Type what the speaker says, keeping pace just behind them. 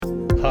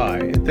Hi,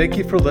 and thank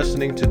you for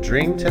listening to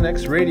Dream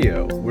 10X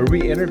Radio, where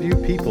we interview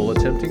people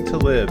attempting to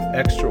live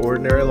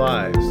extraordinary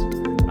lives.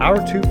 Our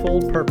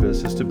twofold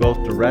purpose is to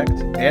both direct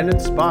and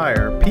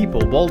inspire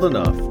people bold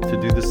enough to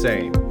do the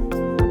same.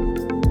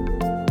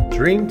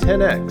 Dream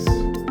 10X.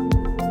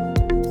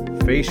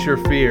 Face your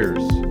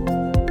fears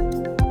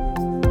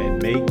and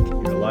make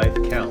your life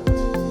count.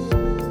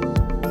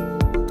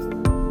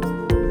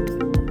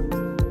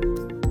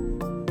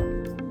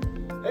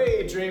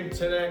 Hey, Dream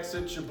 10X,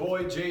 it's your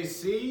boy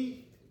JC.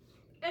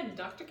 And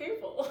Dr.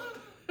 Cable.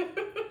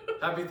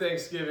 Happy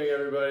Thanksgiving,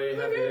 everybody.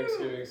 Happy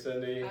Thanksgiving,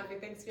 Cindy. Happy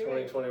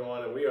Thanksgiving.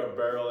 2021, and we are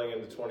barreling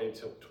into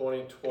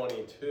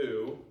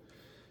 2022,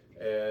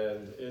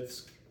 and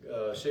it's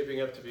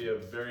shaping up to be a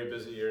very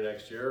busy year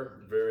next year.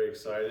 Very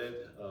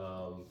excited.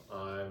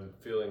 I'm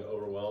feeling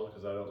overwhelmed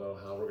because I don't know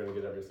how we're going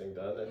to get everything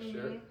done next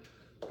year,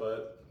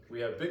 but we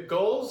have big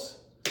goals,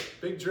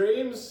 big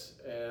dreams,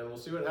 and we'll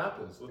see what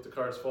happens. Let the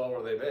cards fall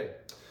where they may.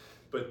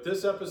 But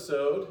this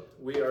episode,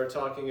 we are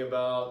talking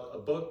about a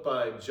book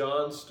by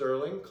John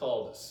Sterling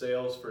called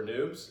Sales for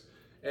Noobs.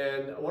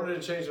 And I wanted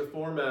to change the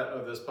format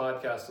of this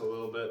podcast a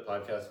little bit,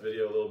 podcast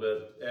video a little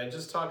bit, and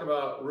just talk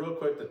about real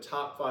quick the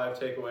top 5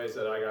 takeaways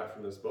that I got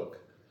from this book.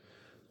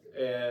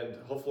 And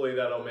hopefully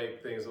that'll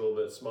make things a little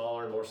bit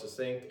smaller and more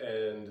succinct,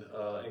 and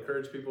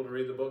encourage people to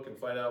read the book and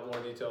find out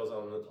more details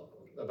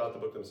about the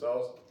book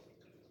themselves.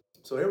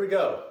 So here we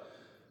go.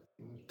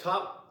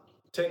 Top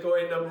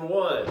takeaway number 1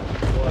 was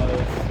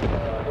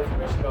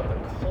information about the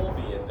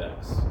Kolbe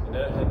Index. And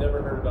I had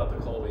never heard about the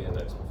Kolbe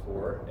Index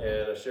before,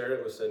 and I shared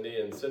it with Cindy,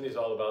 and Cindy's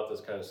all about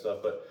this kind of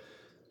stuff. But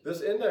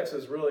this index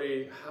is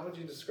really, how would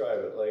you describe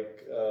it?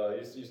 Like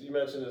you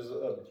mentioned, is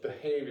a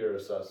behavior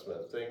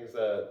assessment, things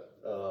that,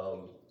 how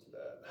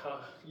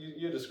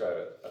you describe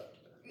it.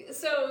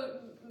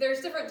 So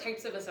there's different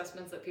types of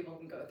assessments that people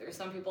can go through.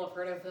 Some people have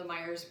heard of the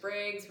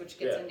Myers-Briggs, which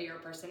gets into your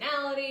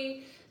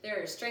personality.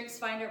 There's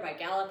StrengthsFinder by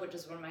Gallup, which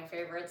is one of my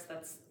favorites.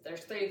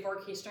 There's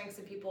 34 key strengths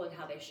in people and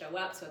how they show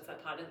up. So it's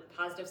that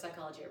positive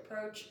psychology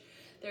approach.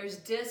 There's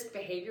DISC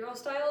behavioral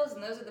styles,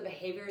 and those are the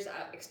behaviors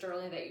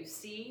externally that you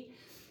see.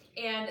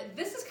 And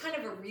this is kind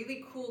of a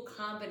really cool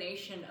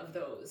combination of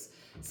those.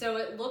 So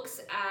it looks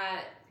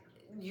at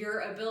your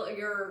ability,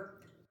 your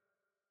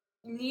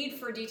need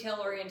for detail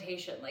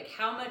orientation, like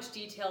how much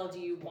detail do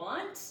you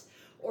want,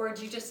 or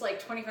do you just like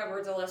 25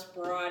 words or less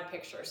broad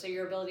picture? So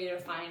your ability to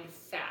find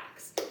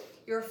facts,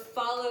 your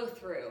follow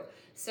through,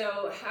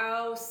 so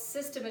how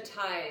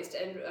systematized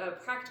and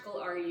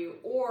practical are you,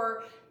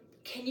 or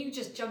can you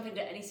just jump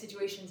into any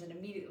situations and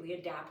immediately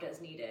adapt as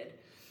needed?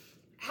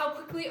 How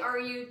quickly are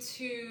you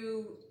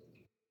to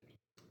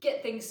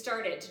get things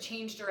started, to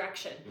change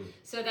direction?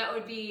 So that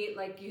would be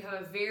like you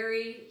have a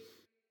very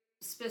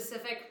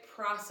specific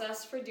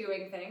process for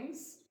doing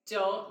things.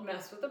 Don't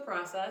mess with the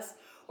process.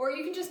 Or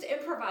you can just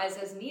improvise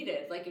as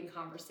needed, like in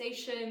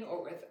conversation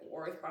or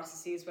with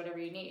processes, whatever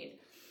you need.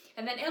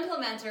 And then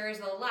implementer is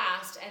the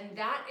last, and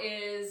that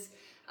is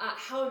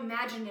how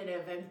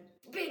imaginative and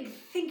big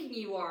thinking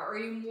you are. Or are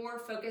you more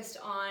focused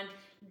on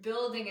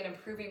building and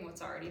improving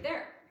what's already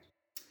there?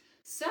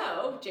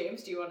 So,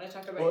 James, do you want to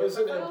talk about Well,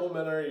 isn't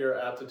implementer your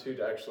aptitude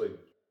to actually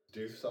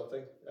do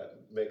something,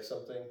 make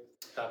something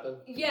happen?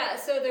 Yeah,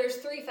 so there's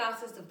 3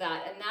 facets of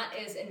that, and that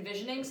is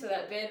envisioning, so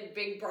that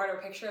big broader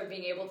picture of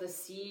being able to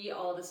see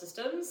all the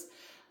systems.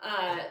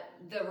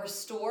 The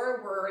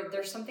restore, where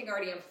there's something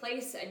already in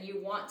place and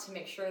you want to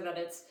make sure that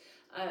it's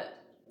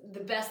the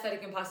best that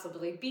it can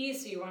possibly be,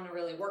 so you want to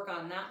really work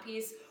on that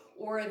piece.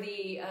 Or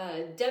the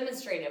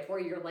demonstrative, where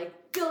you're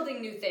like building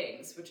new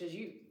things, which is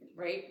you,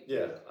 right?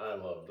 Yeah, I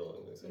love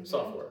building these things.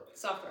 Software,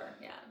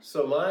 yeah.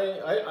 So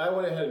I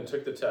went ahead and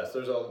took the test.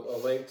 There's a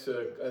link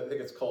to, I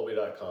think it's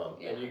Kolbe.com.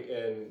 Yeah.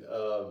 And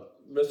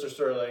Mr.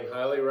 Sterling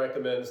highly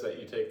recommends that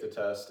you take the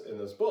test in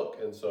this book.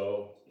 And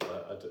so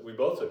we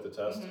both took the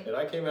test, and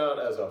I came out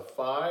as a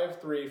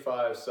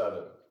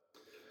 5.357.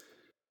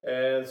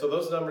 And so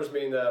those numbers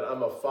mean that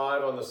I'm a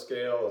 5 on the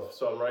scale,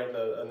 so I'm right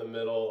in the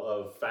middle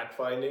of fact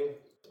finding.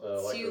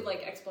 So you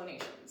like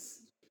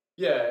explanations.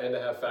 Yeah, and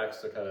to have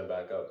facts to kind of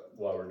back up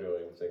while we're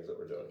doing things that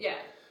we're doing. Yeah.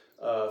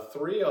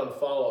 3 on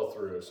follow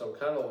through, so I'm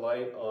kind of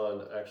light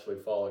on actually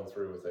following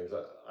through with things.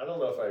 I don't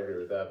know if I agree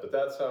with that, but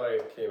that's how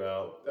I came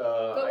out.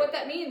 But what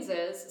that means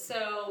is,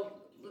 so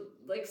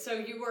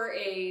you were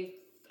a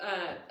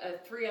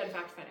 3 on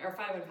fact finding, or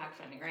 5 on fact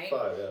finding, right?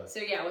 5, yeah. So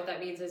yeah, what that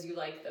means is you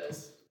like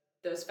those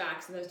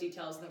facts and those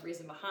details and the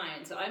reason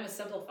behind. So I'm a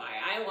simplify.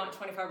 I want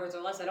 25 words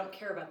or less. I don't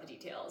care about the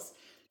details.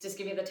 Just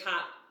give me the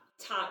top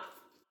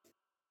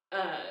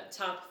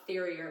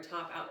theory or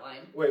top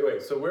outline.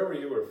 Wait. So where were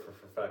you for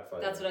fact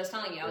finding? That's what I was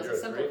telling you. I was a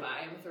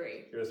simplify. I'm a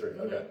 3. You're a 3.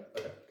 Okay.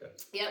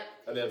 Yep.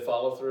 And then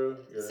follow through.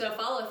 So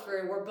follow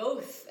through. We're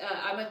both.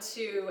 I'm a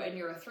 2 and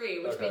you're a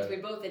 3, which means we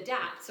both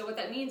adapt. So what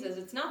that means is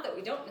it's not that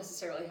we don't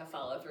necessarily have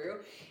follow through.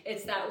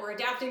 It's that we're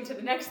adapting to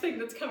the next thing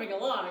that's coming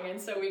along, and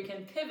so we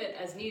can pivot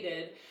as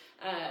needed.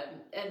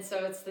 And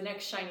so it's the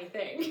next shiny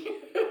thing.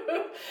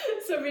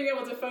 So being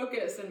able to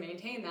focus and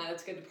maintain that,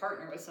 it's good to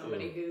partner with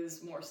somebody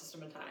who's more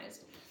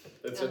systematized.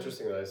 It's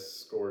interesting that I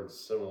scored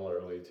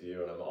similarly to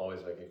you, and I'm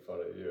always making fun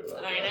of you.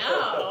 I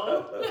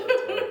know.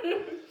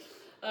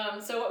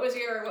 So what was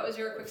your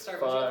quick start?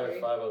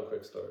 Five on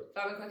quick start.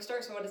 5 on quick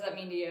start. So what does that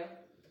mean to you?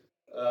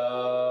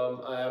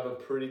 I have a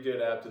pretty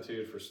good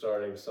aptitude for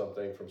starting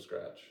something from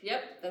scratch.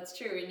 Yep, that's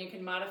true, and you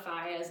can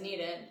modify as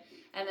needed.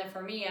 And then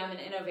for me, I'm an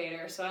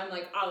innovator, so I'm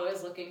like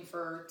always looking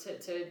for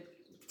to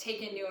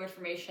take in new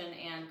information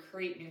and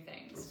create new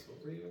things. So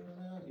where are you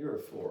at? You're a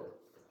 4.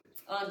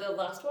 The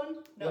last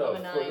one? No, I'm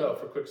a 9.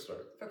 For quick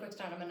start. For quick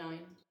start, I'm a 9.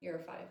 You're a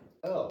 5.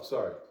 Oh,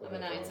 sorry. I'm a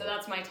 9, so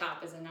that's my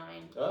top is a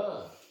 9.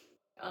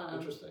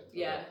 Interesting.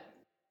 Yeah. Okay.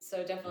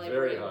 So definitely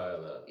very high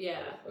on that.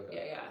 Yeah.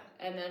 Okay. Yeah.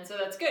 And then so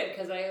that's good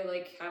because I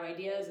like have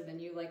ideas and then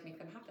you like make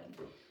them happen.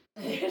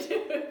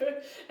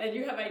 And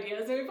you have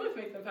ideas and we both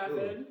make them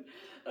happen.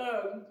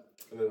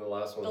 And then the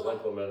last one's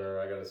implementer.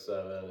 I got a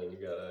 7 and you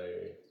got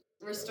a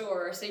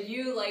restore. So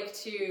you like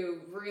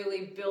to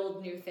really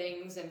build new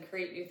things and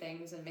create new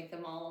things and make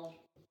them all.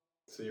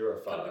 So you're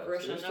a 5. Come to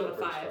fruition. So I'm a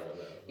 5.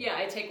 Yeah,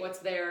 I take what's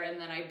there and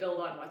then I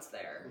build on what's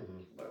there,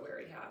 what we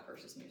already have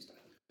versus new stuff.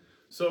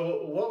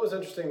 So what was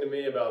interesting to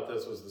me about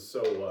this was the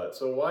so what.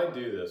 So why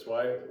do this?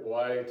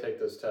 Why take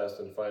this test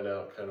and find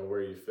out kind of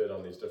where you fit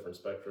on these different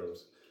spectrums?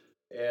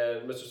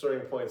 And Mr.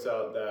 Sterling points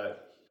out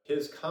that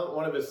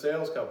one of his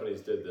sales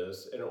companies did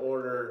this in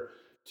order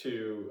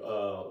to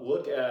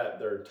look at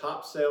their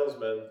top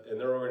salesmen in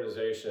their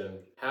organization,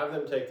 have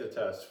them take the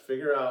test,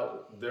 figure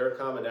out their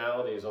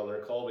commonalities on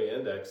their Kolbe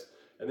index,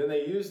 and then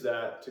they use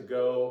that to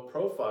go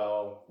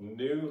profile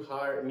new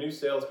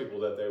salespeople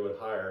that they would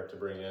hire to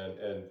bring in,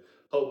 and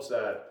hopes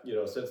that,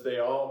 since they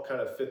all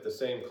kind of fit the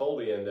same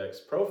Kolbe index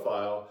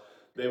profile,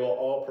 they will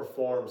all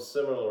perform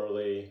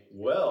similarly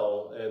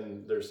well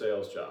in their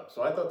sales job.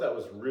 So I thought that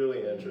was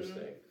really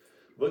interesting.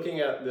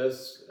 Looking at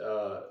this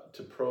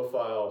to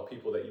profile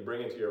people that you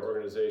bring into your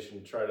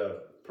organization, try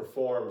to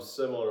perform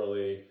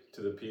similarly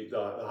to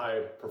the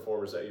high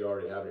performers that you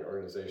already have in your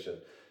organization.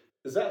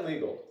 Is that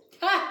legal?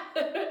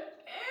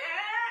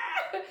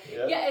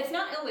 Yeah, it's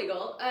not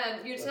illegal.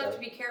 You just have to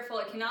be careful.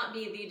 It cannot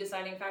be the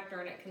deciding factor,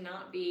 and it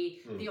cannot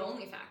be the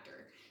only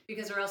factor,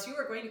 because or else you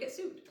are going to get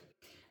sued.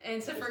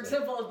 And so, for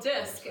example,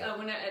 DISC.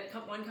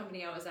 At one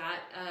company I was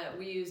at,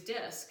 we used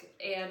DISC,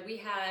 and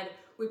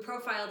we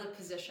profiled a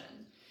position,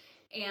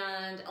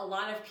 and a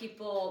lot of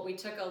people. We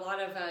took a lot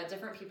of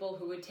different people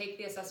who would take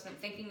the assessment,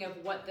 thinking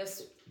about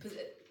this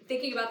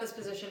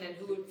position and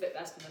who would fit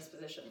best in this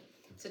position.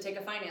 So, take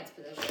a finance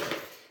position.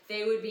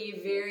 They would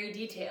be very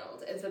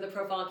detailed. And so the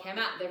profile came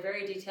out. They're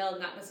very detailed,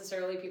 not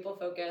necessarily people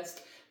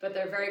focused, but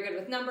they're very good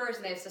with numbers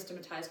and they have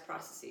systematized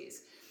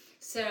processes.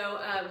 So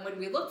when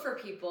we look for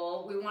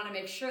people, we want to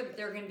make sure that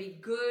they're going to be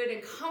good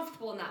and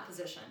comfortable in that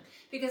position.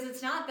 Because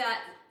it's not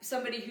that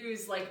somebody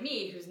who's like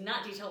me, who's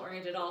not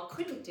detail-oriented at all,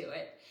 couldn't do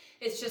it.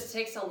 It just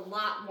takes a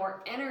lot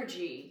more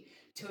energy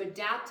to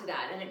adapt to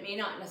that. And it may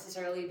not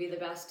necessarily be the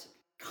best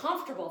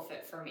comfortable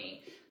fit for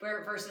me,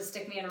 versus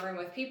stick me in a room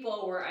with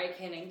people where I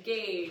can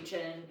engage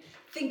and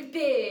think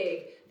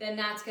big, then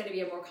that's going to be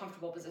a more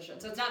comfortable position.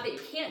 So it's not that you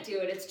can't do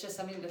it, it's just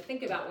something to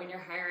think about when you're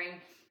hiring.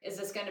 Is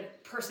this kind of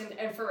person,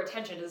 and for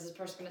retention, is this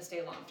person going to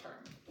stay long term?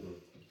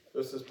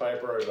 This is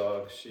Piper, our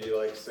dog. She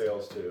likes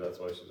sales too, that's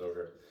why she's over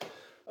here.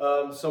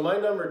 So my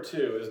number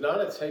 2 is not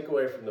a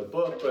takeaway from the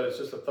book, but it's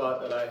just a thought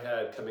that I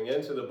had coming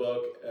into the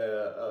book,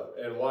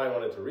 and why I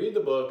wanted to read the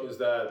book is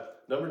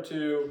that number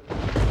 2,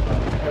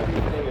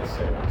 everything is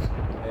sales.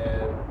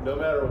 And no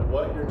matter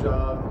what your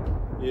job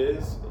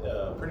is,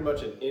 pretty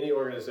much in any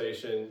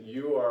organization,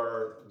 you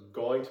are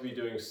going to be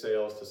doing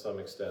sales to some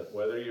extent,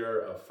 whether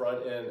you're a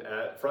front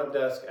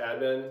desk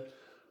admin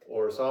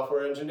or a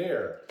software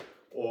engineer,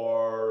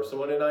 or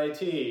someone in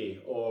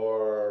IT,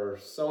 or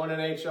someone in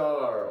HR,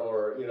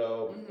 or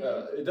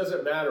it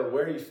doesn't matter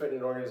where you fit in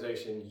an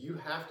organization, you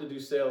have to do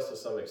sales to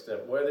some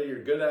extent. Whether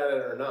you're good at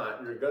it or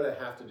not, you're going to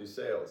have to do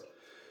sales.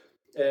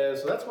 And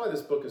so that's why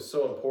this book is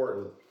so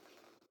important.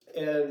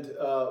 And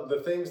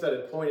the things that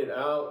it pointed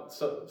out,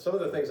 some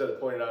of the things that it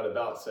pointed out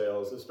about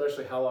sales,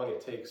 especially how long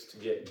it takes to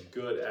get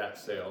good at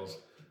sales,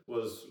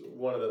 was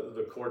one of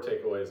the core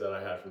takeaways that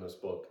I had from this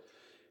book.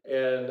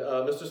 And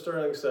Mr.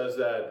 Sterling says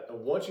that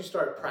once you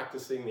start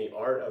practicing the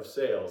art of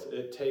sales,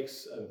 it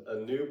takes a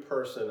new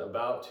person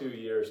about 2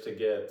 years to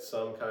get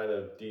some kind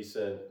of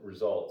decent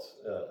results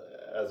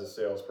as a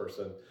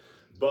salesperson.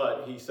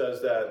 But he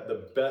says that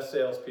the best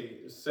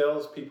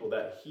salespeople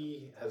that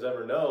he has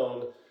ever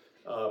known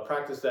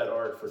practice that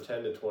art for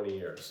 10 to 20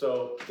 years.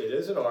 So it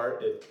is an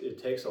art.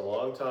 It takes a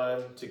long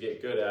time to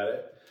get good at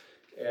it.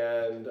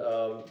 And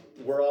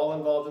we're all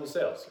involved in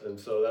sales. And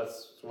so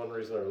that's one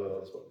reason I really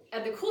love this book.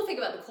 And the cool thing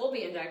about the Kolbe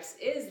Index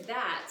is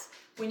that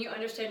when you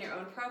understand your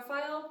own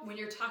profile, when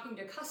you're talking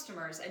to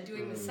customers and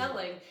doing the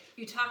selling,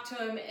 you talk to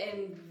them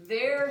in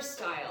their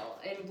style,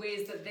 in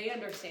ways that they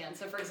understand.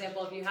 So for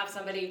example, if you have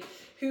somebody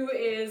who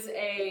is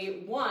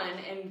a 1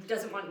 and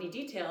doesn't want any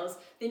details,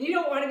 then you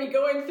don't want to be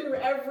going through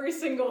every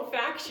single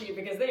fact sheet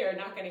because they are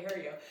not going to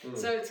hear you.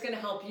 So it's going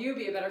to help you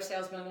be a better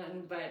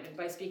salesman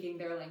by speaking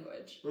their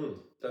language.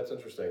 That's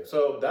interesting.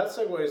 So that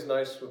segues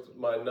nice with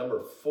my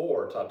number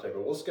 4 top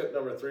takeaway. We'll skip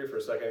number 3 for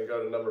a second and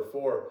go to number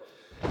 4.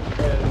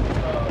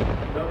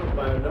 And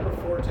my number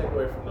 4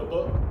 takeaway from the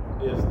book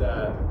is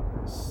that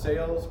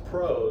sales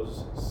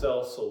pros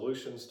sell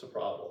solutions to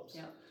problems.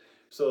 Yeah.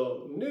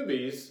 So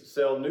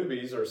sales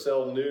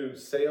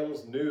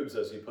noobs,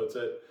 as he puts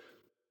it,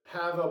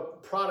 have a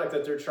product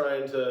that they're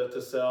trying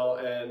to sell,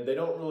 and they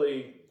don't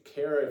really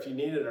care if you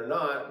need it or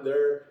not.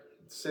 Their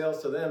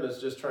sales to them is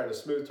just trying to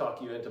smooth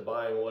talk you into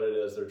buying what it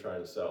is they're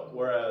trying to sell.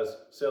 Whereas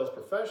sales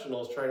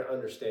professionals try to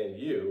understand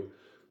you,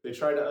 they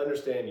try to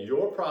understand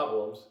your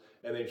problems,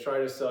 and they try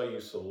to sell you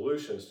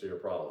solutions to your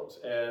problems.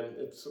 And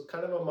it's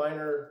kind of a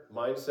minor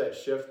mindset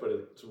shift, but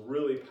it's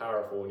really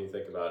powerful when you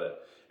think about it.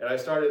 And I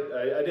started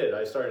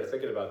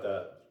thinking about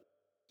that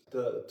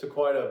to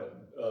quite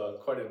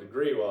a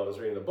degree while I was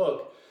reading the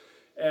book,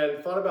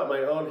 and thought about my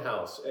own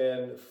house.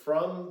 And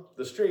from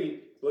the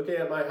street, looking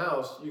at my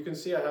house, you can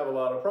see I have a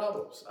lot of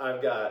problems.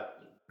 I've got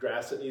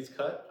grass that needs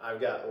cut.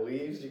 I've got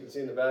leaves, you can see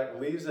in the back,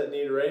 leaves that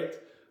need raked.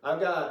 I've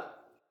got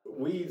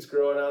weeds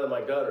growing out of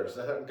my gutters.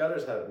 The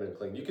gutters haven't been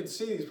cleaned. You can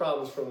see these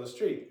problems from the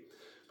street.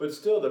 But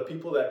still, the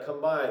people that come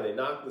by,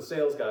 the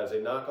sales guys,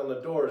 they knock on the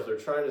doors. They're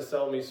trying to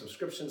sell me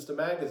subscriptions to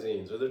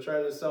magazines, or they're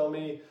trying to sell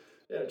me,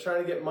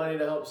 trying to get money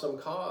to help some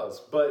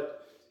cause. But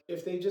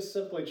if they just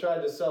simply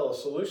tried to sell a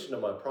solution to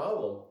my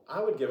problem,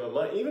 I would give them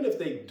money. Even if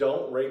they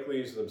don't rake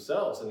leaves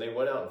themselves and they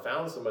went out and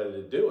found somebody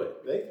to do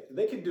it,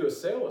 they could do a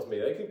sale with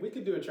me. We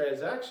could do a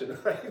transaction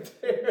right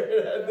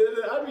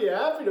there. I'd be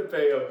happy to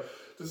pay them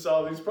to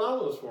solve these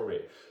problems for me.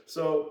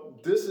 So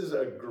this is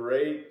a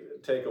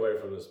great takeaway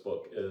from this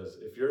book, is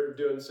if you're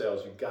doing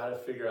sales, you got to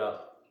figure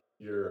out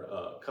your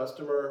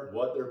customer,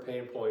 what their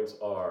pain points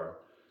are,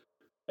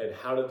 and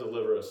how to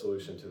deliver a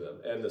solution to them.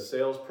 And the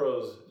sales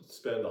pros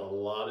spend a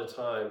lot of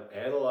time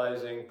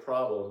analyzing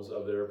problems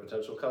of their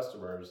potential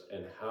customers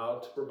and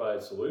how to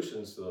provide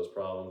solutions to those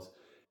problems,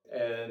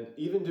 and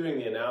even doing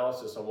the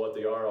analysis on what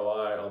the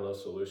ROI on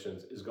those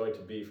solutions is going to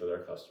be for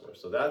their customers.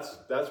 So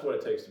that's what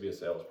it takes to be a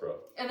sales pro.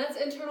 And that's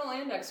internal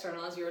and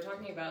external, as you were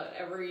talking about.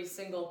 Every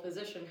single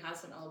position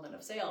has an element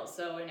of sales.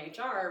 So in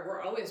HR,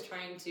 we're always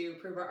trying to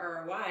prove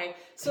our ROI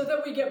so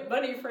that we get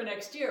money for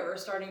next year or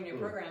starting new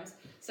programs.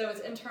 So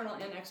it's internal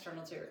and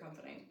external to your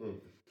company.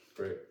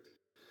 Great.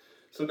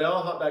 So now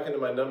I'll hop back into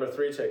my number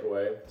 3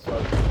 takeaway. So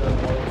I've done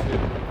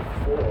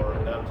 1, 2, 4,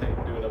 and now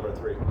I'm doing number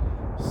 3.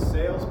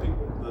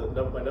 Salespeople.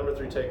 My number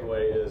 3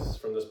 takeaway is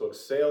from this book: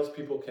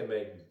 salespeople can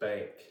make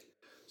bank.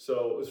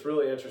 So it's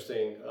really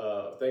interesting.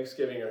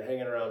 Thanksgiving, you're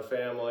hanging around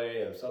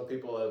family, and some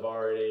people have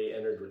already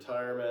entered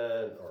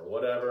retirement or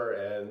whatever,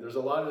 and there's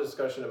a lot of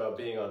discussion about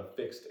being on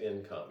fixed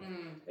income.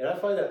 And I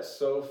find that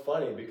so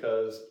funny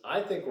because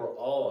I think we're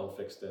all on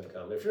fixed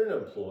income. If you're an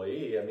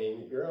employee, I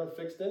mean, you're on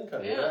fixed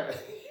income. Yeah.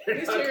 At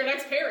least for your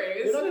next pay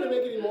raise. You're not going to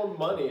make any more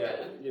money.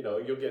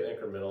 You'll get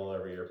incremental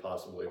every year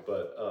possibly,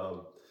 but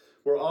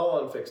we're all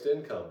on fixed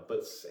income.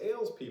 But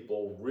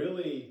salespeople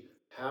really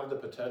have the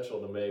potential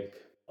to make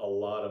a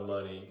lot of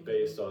money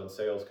based on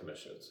sales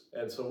commissions.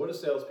 And so what do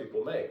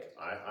salespeople make?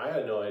 I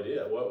had no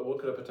idea. What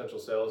could a potential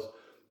sales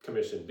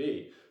commission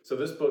be? So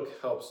this book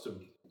helps to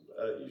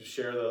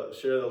share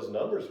those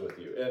numbers with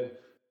you. And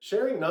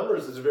sharing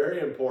numbers is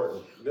very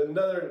important.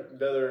 Another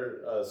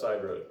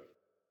side road.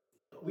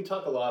 We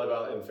talk a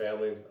lot in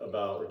family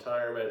about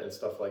retirement and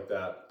stuff like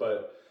that,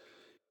 but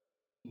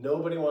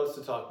nobody wants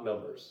to talk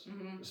numbers,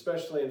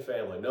 especially in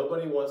family.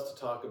 Nobody wants to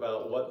talk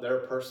about what their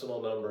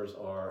personal numbers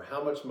are,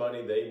 how much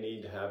money they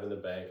need to have in the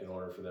bank in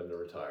order for them to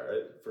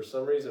retire. For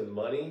some reason,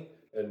 money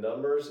and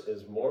numbers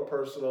is more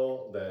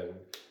personal than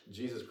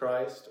Jesus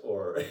Christ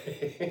or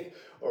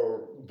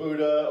or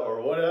Buddha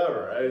or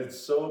whatever. It's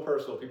so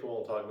personal, people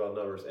won't talk about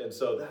numbers. And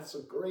so that's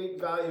a great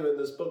value in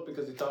this book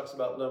because he talks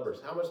about numbers.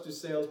 How much do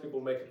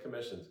salespeople make in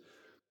commissions?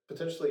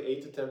 Potentially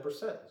 8 to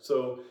 10%.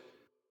 So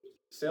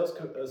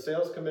a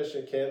sales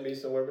commission can be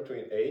somewhere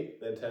between 8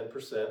 and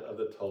 10% of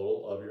the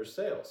total of your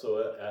sales.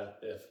 So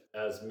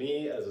as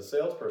a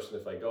salesperson,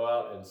 if I go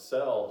out and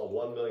sell a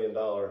 $1 million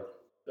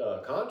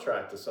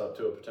contract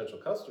to a potential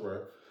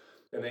customer,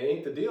 and they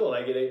ink the deal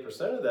and I get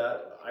 8% of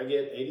that, I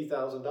get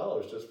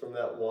 $80,000 just from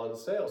that one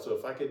sale. So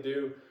if I could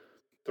do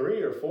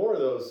 3 or 4 of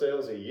those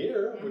sales a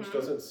year, which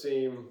doesn't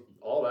seem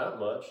all that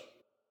much,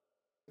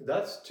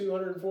 that's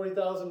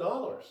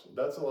 $240,000.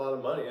 That's a lot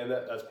of money, and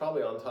that's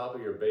probably on top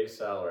of your base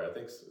salary. I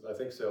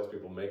think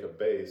salespeople make a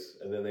base,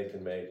 and then they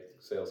can make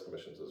sales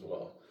commissions as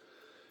well.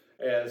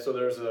 And so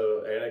there's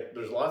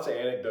lots of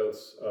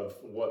anecdotes of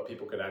what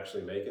people could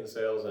actually make in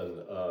sales, and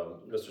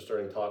Mr.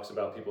 Sterling talks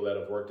about people that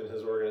have worked in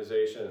his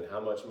organization and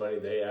how much money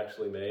they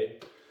actually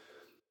made.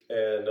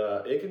 And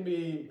it can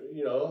be,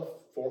 you know,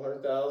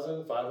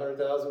 $400,000,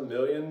 $500,000,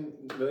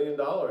 million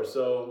dollars.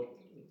 So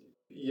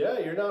yeah,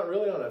 you're not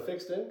really on a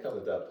fixed income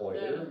at that point.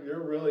 Yeah.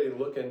 You're really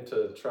looking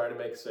to try to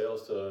make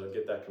sales to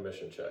get that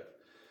commission check.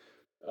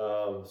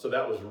 So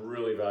that was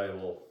really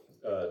valuable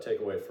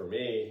takeaway for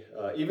me.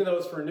 Even though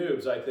it's for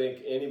noobs, I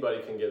think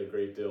anybody can get a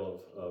great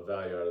deal of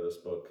value out of this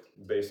book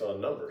based on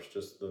numbers,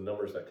 just the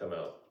numbers that come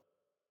out.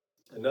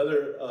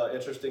 Another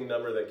interesting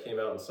number that came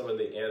out in some of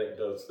the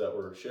anecdotes that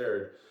were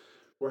shared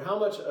were how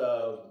much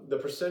the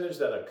percentage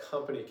that a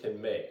company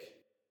can make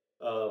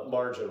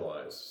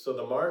margin-wise. So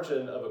the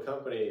margin of a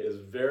company is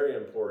very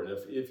important.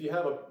 If you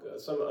have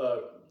some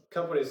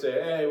companies say,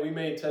 hey, we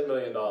made $10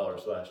 million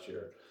last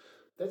year,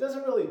 that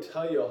doesn't really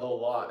tell you a whole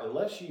lot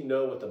unless you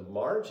know what the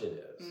margin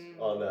is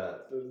on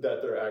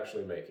that they're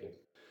actually making.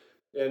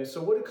 And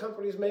so what do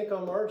companies make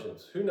on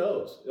margins? Who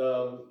knows?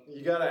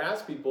 You got to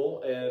ask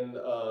people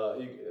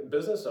and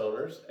business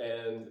owners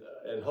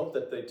and hope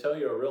that they tell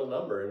you a real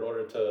number in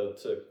order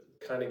to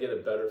kind of get a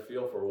better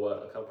feel for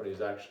what a company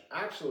is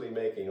actually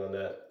making on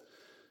that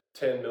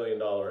 $10 million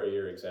a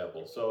year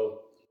example.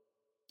 So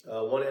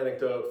one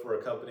anecdote for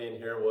a company in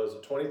here was a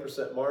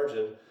 20%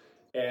 margin,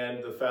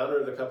 and the founder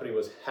of the company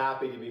was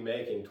happy to be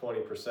making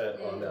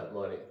 20% on that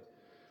money.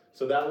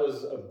 So that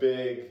was a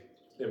big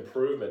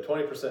improvement.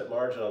 20%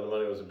 margin on the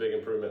money was a big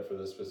improvement for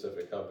this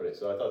specific company.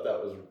 So I thought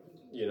that was,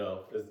 you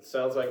know, it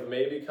sounds like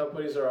maybe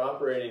companies are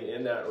operating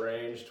in that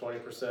range,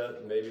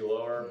 20%, maybe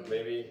lower,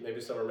 maybe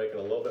some are making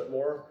a little bit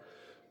more.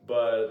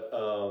 But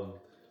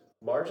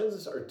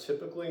margins are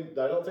typically,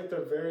 I don't think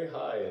they're very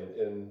high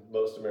in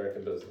most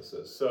American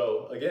businesses.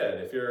 So again,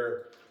 if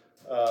you're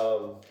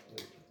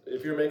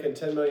making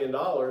 $10 million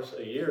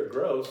a year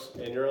gross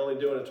and you're only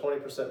doing a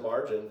 20%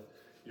 margin,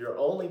 you're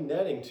only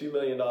netting $2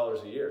 million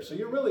a year. So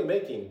you're really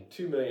making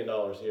 $2 million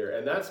a year.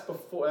 And that's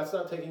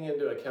not taking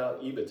into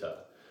account EBITDA.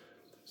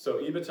 So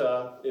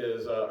EBITDA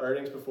is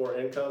earnings before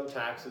income,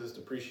 taxes,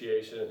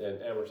 depreciation, and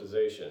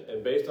amortization.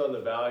 And based on the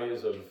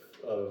values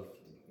of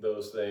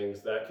those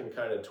things, that can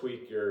kind of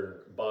tweak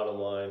your bottom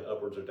line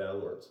upwards or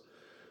downwards.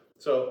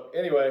 So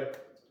anyway,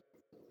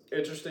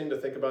 interesting to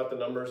think about the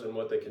numbers and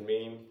what they can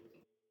mean.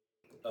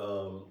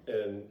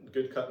 And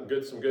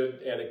some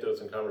good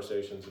anecdotes and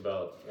conversations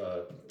about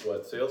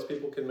what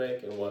salespeople can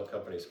make and what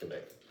companies can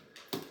make.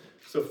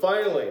 So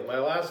finally, my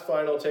last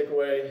final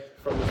takeaway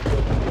from this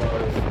book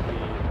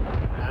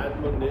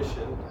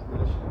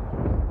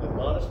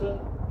was the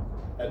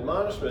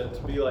admonishment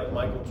to be like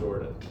Michael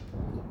Jordan.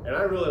 And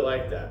I really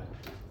like that.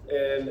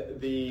 And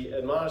the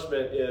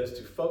admonishment is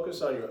to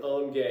focus on your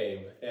own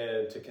game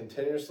and to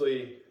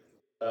continuously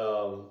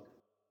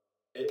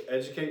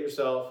educate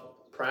yourself,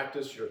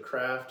 practice your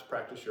craft,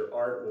 practice your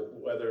art,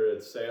 whether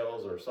it's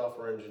sales or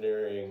software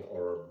engineering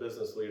or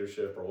business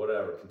leadership or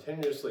whatever.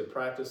 Continuously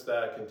practice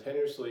that,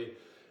 continuously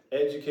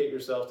educate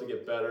yourself to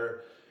get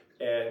better,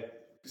 and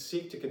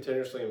seek to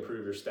continuously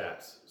improve your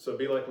stats. So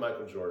be like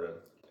Michael Jordan.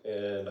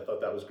 And I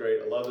thought that was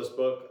great. I love this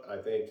book. I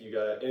think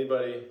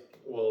anybody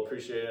will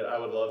appreciate it. I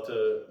would love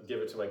to give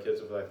it to my kids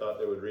if I thought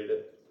they would read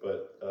it.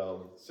 But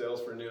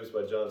Sales for Noobs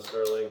by John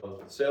Sterling.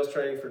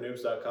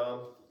 SalesTrainingForNoobs.com.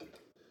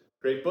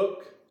 Great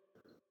book.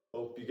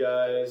 Hope you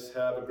guys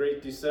have a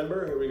great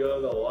December. Here we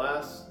go, the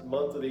last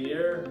month of the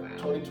year, wow.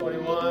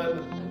 2021.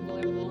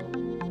 Unbelievable.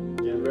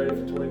 Getting ready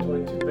for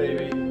 2022,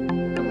 baby.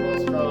 Coming on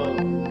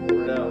strong.